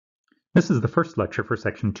This is the first lecture for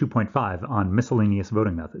section 2.5 on miscellaneous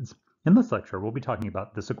voting methods. In this lecture, we'll be talking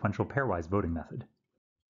about the sequential pairwise voting method.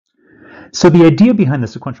 So the idea behind the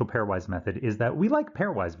sequential pairwise method is that we like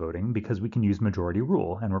pairwise voting because we can use majority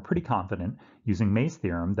rule, and we're pretty confident using May's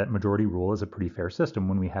theorem that majority rule is a pretty fair system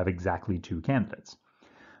when we have exactly two candidates.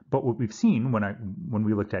 But what we've seen when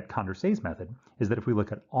we looked at Condorcet's method is that if we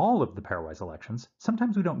look at all of the pairwise elections,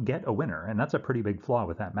 sometimes we don't get a winner, and that's a pretty big flaw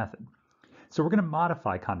with that method. So we're going to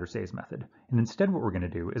modify Condorcet's method, and instead what we're going to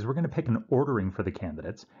do is we're going to pick an ordering for the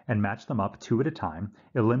candidates and match them up two at a time,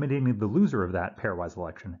 eliminating the loser of that pairwise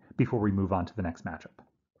election before we move on to the next matchup.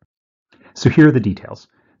 So here are the details.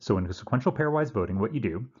 So in sequential pairwise voting, what you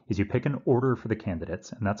do is you pick an order for the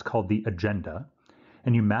candidates, and that's called the agenda,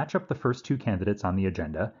 and you match up the first two candidates on the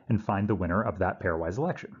agenda and find the winner of that pairwise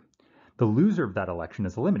election. The loser of that election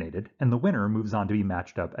is eliminated, and the winner moves on to be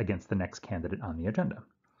matched up against the next candidate on the agenda.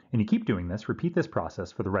 And you keep doing this, repeat this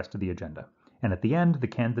process for the rest of the agenda. And at the end, the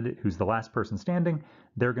candidate who's the last person standing,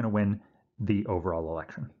 they're going to win the overall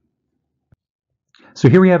election. So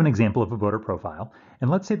here we have an example of a voter profile, and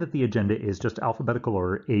let's say that the agenda is just alphabetical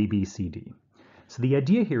order A, B, C, D. So the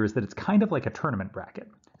idea here is that it's kind of like a tournament bracket.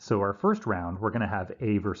 So our first round, we're going to have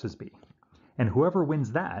A versus B. And whoever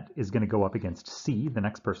wins that is going to go up against C, the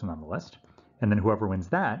next person on the list. And then whoever wins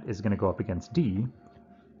that is going to go up against D.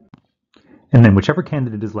 And then whichever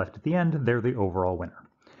candidate is left at the end, they're the overall winner.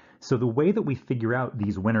 So the way that we figure out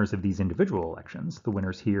these winners of these individual elections, the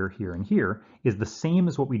winners here, here, and here, is the same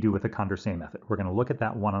as what we do with the Condorcet method. We're going to look at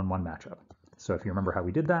that one-on-one matchup. So if you remember how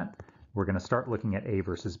we did that, we're going to start looking at A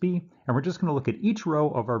versus B, and we're just going to look at each row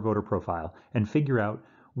of our voter profile and figure out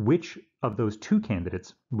which of those two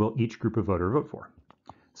candidates will each group of voter vote for.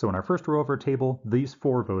 So in our first row of our table, these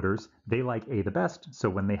four voters, they like A the best, so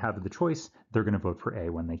when they have the choice, they're going to vote for A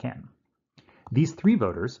when they can. These three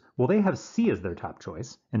voters, well, they have C as their top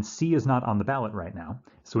choice, and C is not on the ballot right now,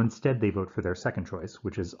 so instead they vote for their second choice,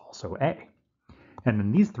 which is also A. And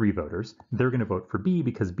then these three voters, they're going to vote for B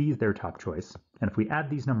because B is their top choice, and if we add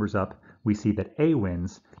these numbers up, we see that A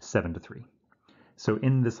wins 7-3. So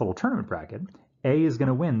in this little tournament bracket, A is going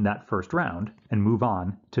to win that first round and move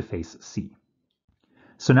on to face C.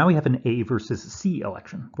 So now we have an A versus C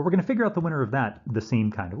election, but we're going to figure out the winner of that the same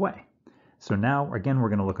kind of way. So now, again, we're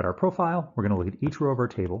going to look at our profile. We're going to look at each row of our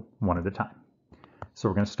table one at a time. So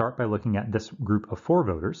we're going to start by looking at this group of four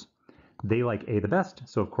voters. They like A the best,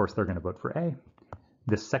 so of course they're going to vote for A.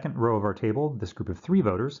 This second row of our table, this group of three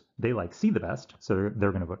voters, they like C the best, so they're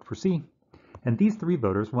going to vote for C. And these three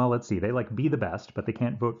voters, well, let's see, they like B the best, but they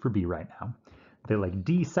can't vote for B right now. They like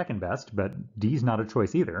D second best, but D's not a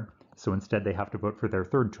choice either, so instead they have to vote for their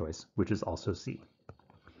third choice, which is also C.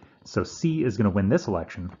 So C is going to win this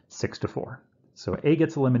election 6-4. So A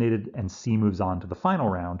gets eliminated and C moves on to the final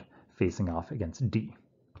round facing off against D.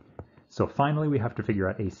 So finally we have to figure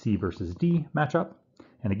out a C versus D matchup.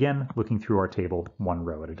 And again, looking through our table one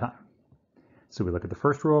row at a time. So we look at the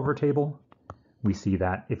first row of our table. We see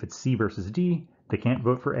that if it's C versus D, they can't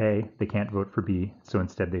vote for A, they can't vote for B, so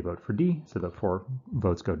instead they vote for D, so the 4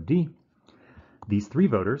 votes go to D. These three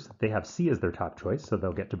voters, they have C as their top choice, so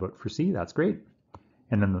they'll get to vote for C, that's great.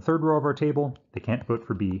 And then the third row of our table, they can't vote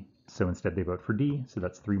for B, so instead they vote for D, so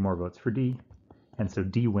that's 3 more votes for D, and so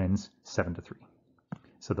D wins 7-3.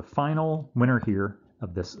 So the final winner here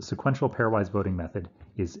of this sequential pairwise voting method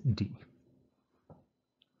is D.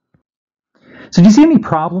 So do you see any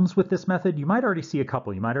problems with this method? You might already see a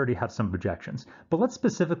couple, you might already have some objections, but let's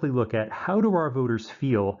specifically look at how do our voters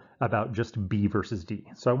feel about just B versus D.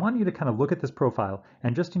 So I want you to kind of look at this profile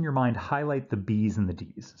and just in your mind highlight the B's and the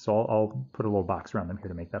D's. So I'll put a little box around them here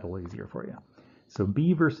to make that a little easier for you. So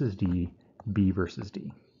B versus D, B versus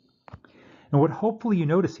D. And what hopefully you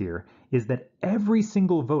notice here is that every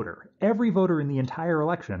single voter, every voter in the entire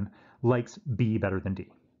election likes B better than D.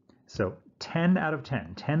 So 10 out of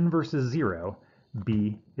 10, 10 versus 0,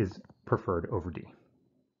 B is preferred over D.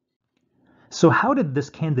 So how did this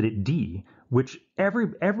candidate D, which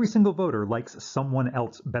every single voter likes someone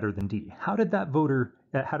else better than D, how did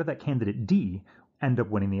that candidate D end up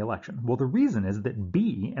winning the election? Well, the reason is that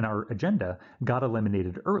B in our agenda got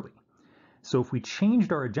eliminated early. So if we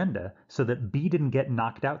changed our agenda so that B didn't get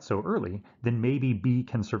knocked out so early, then maybe B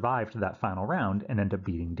can survive to that final round and end up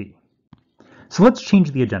beating D. So let's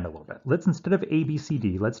change the agenda a little bit. Let's, instead of A, B, C,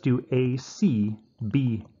 D, let's do A, C,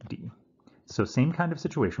 B, D. So same kind of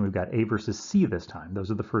situation. We've got A versus C this time. Those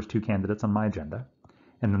are the first two candidates on my agenda.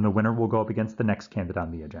 And then the winner will go up against the next candidate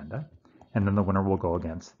on the agenda. And then the winner will go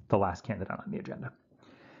against the last candidate on the agenda.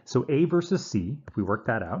 So A versus C, if we work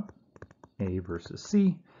that out, A versus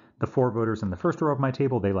C, the 4 voters in the first row of my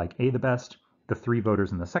table, they like A the best. The 3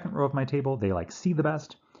 voters in the second row of my table, they like C the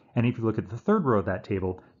best. And if you look at the third row of that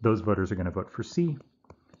table, those voters are going to vote for C.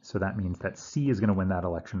 So that means that C is going to win that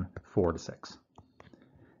election 4-6.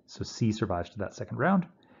 So C survives to that second round.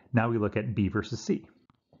 Now we look at B versus C.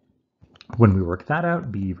 When we work that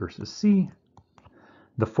out, B versus C,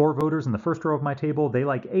 the 4 voters in the first row of my table, they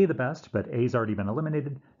like A the best, but A's already been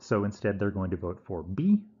eliminated. So instead they're going to vote for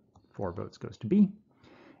B. 4 votes goes to B.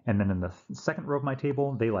 And then in the second row of my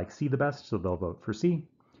table, they like C the best, so they'll vote for C.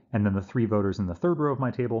 And then the 3 voters in the third row of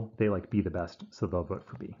my table, they like B the best, so they'll vote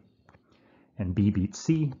for B. And B beats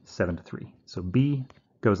C 7-3. So B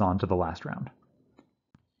goes on to the last round.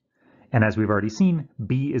 And as we've already seen,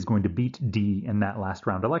 B is going to beat D in that last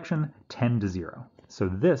round election 10-0. So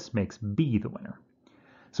this makes B the winner.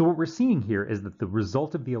 So what we're seeing here is that the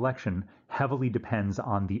result of the election heavily depends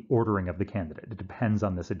on the ordering of the candidate. It depends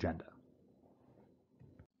on this agenda.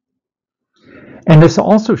 And this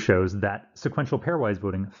also shows that sequential pairwise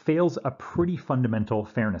voting fails a pretty fundamental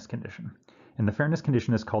fairness condition. And the fairness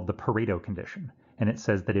condition is called the Pareto condition. And it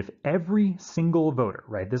says that if every single voter,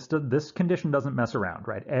 right, this condition doesn't mess around,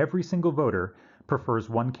 right? Every single voter prefers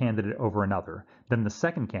one candidate over another, then the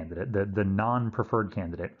second candidate, the non-preferred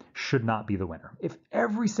candidate, should not be the winner. If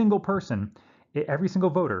every single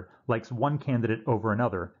voter likes one candidate over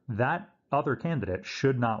another, that other candidate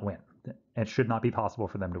should not win. It should not be possible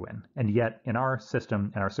for them to win. And yet in our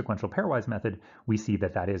system, in our sequential pairwise method, we see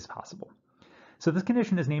that that is possible. So this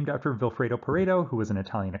condition is named after Vilfredo Pareto, who was an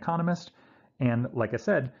Italian economist. And like I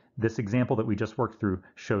said, this example that we just worked through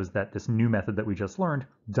shows that this new method that we just learned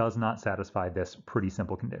does not satisfy this pretty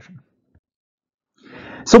simple condition.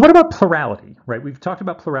 So what about plurality, right? We've talked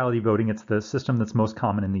about plurality voting. It's the system that's most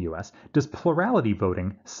common in the US. Does plurality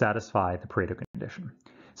voting satisfy the Pareto condition?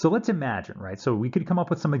 So let's imagine, right? So we could come up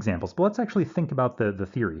with some examples, but let's actually think about the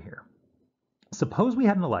theory here. Suppose we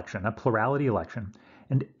had an election, a plurality election,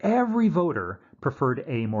 and every voter preferred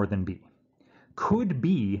A more than B. Could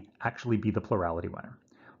B actually be the plurality winner?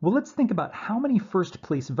 Well, let's think about how many first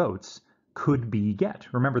place votes could B get.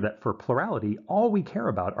 Remember that for plurality, all we care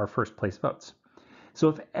about are first place votes. So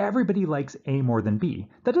if everybody likes A more than B,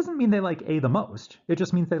 that doesn't mean they like A the most. It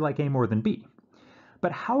just means they like A more than B.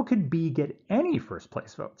 But how could B get any first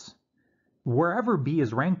place votes? Wherever B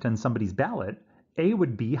is ranked on somebody's ballot, A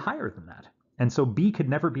would be higher than that. And so B could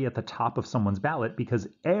never be at the top of someone's ballot because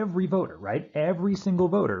every voter, right? Every single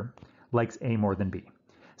voter likes A more than B.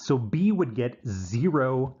 So B would get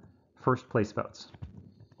 0 first place votes,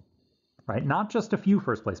 right? Not just a few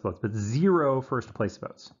first place votes, but 0 first place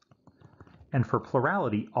votes. And for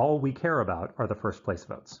plurality, all we care about are the first place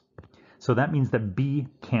votes. So that means that B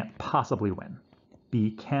can't possibly win.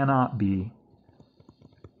 B cannot be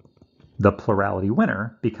the plurality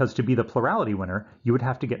winner, because to be the plurality winner, you would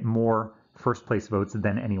have to get more first place votes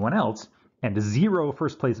than anyone else, and 0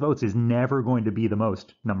 first place votes is never going to be the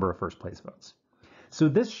most number of first place votes. So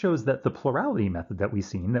this shows that the plurality method that we've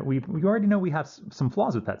seen, that we already know we have some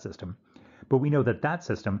flaws with that system, but we know that that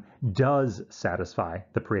system does satisfy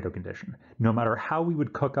the Pareto condition. No matter how we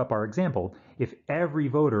would cook up our example, if every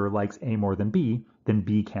voter likes A more than B, then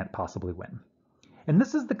B can't possibly win. And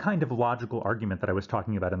this is the kind of logical argument that I was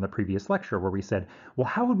talking about in the previous lecture, where we said, well,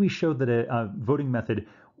 how would we show that a voting method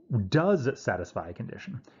does satisfy a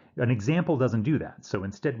condition? An example doesn't do that. So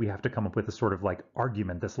instead, we have to come up with a sort of like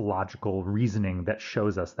argument, this logical reasoning that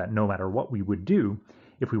shows us that no matter what we would do,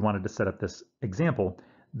 if we wanted to set up this example,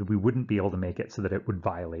 that we wouldn't be able to make it so that it would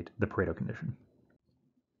violate the Pareto condition.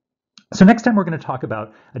 So next time, we're going to talk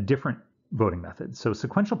about a different voting method. So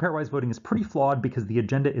sequential pairwise voting is pretty flawed because the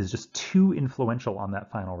agenda is just too influential on that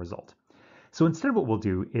final result. So instead what we'll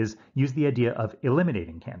do is use the idea of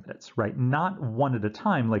eliminating candidates, right? Not one at a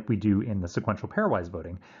time like we do in the sequential pairwise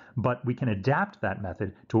voting, but we can adapt that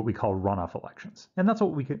method to what we call runoff elections. And that's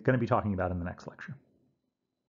what we're going to be talking about in the next lecture.